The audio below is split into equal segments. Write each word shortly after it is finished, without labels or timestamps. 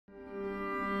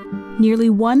Nearly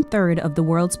 1/3 of the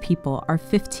world's people are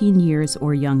 15 years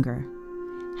or younger.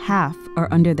 Half are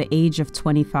under the age of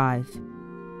 25.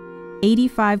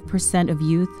 85% of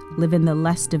youth live in the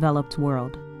less developed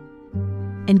world.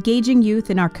 Engaging youth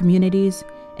in our communities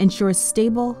ensures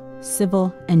stable,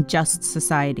 civil, and just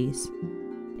societies.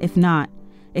 If not,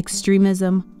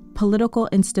 extremism, political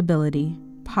instability,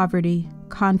 poverty,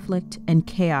 conflict, and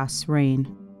chaos reign.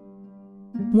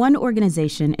 One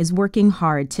organization is working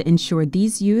hard to ensure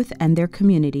these youth and their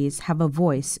communities have a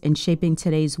voice in shaping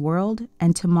today's world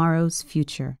and tomorrow's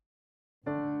future.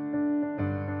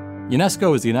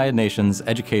 UNESCO is the United Nations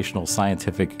educational,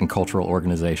 scientific, and cultural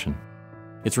organization.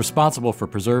 It's responsible for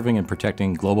preserving and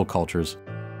protecting global cultures,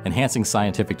 enhancing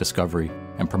scientific discovery,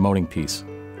 and promoting peace,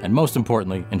 and most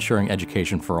importantly, ensuring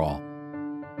education for all.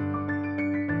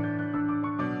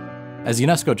 As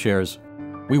UNESCO chairs,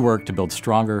 we work to build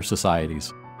stronger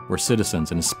societies where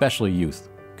citizens, and especially youth,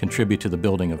 contribute to the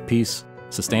building of peace,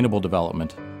 sustainable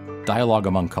development, dialogue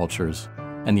among cultures,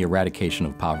 and the eradication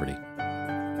of poverty.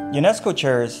 UNESCO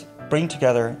chairs bring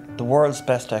together the world's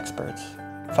best experts,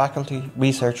 faculty,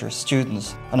 researchers,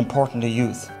 students, and importantly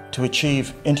youth, to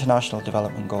achieve international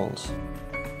development goals.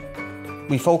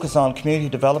 We focus on community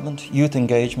development, youth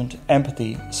engagement,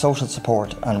 empathy, social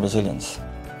support, and resilience.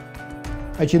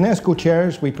 As UNESCO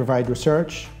chairs, we provide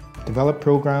research, develop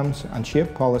programs, and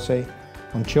shape policy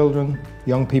on children,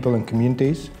 young people and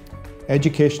communities,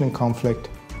 education and conflict,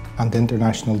 and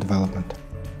international development.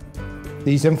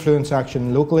 These influence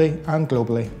action locally and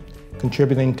globally,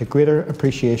 contributing to greater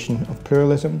appreciation of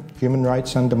pluralism, human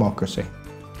rights, and democracy.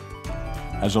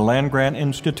 As a land-grant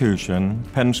institution,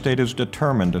 Penn State is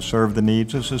determined to serve the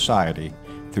needs of society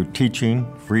through teaching,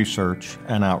 research,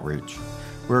 and outreach.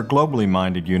 We're a globally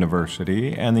minded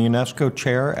university, and the UNESCO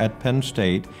chair at Penn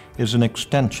State is an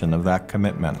extension of that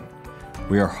commitment.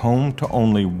 We are home to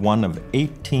only one of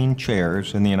 18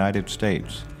 chairs in the United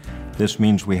States. This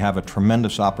means we have a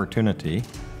tremendous opportunity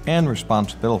and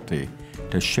responsibility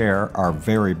to share our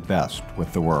very best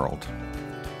with the world.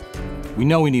 We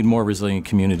know we need more resilient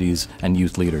communities and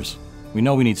youth leaders. We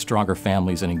know we need stronger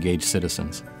families and engaged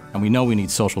citizens. And we know we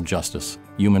need social justice,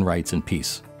 human rights, and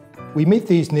peace. We meet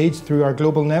these needs through our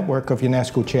global network of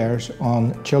UNESCO chairs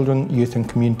on children, youth, and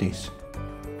communities.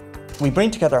 We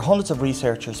bring together hundreds of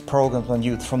researchers, programs, and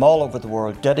youth from all over the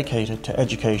world dedicated to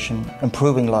education,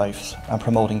 improving lives, and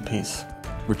promoting peace.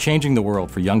 We're changing the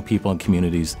world for young people and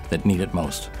communities that need it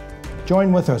most.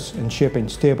 Join with us in shaping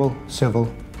stable, civil,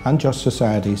 and just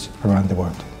societies around the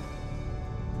world.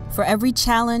 For every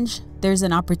challenge, there's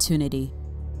an opportunity.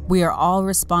 We are all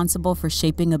responsible for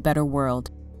shaping a better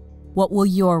world. What will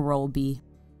your role be?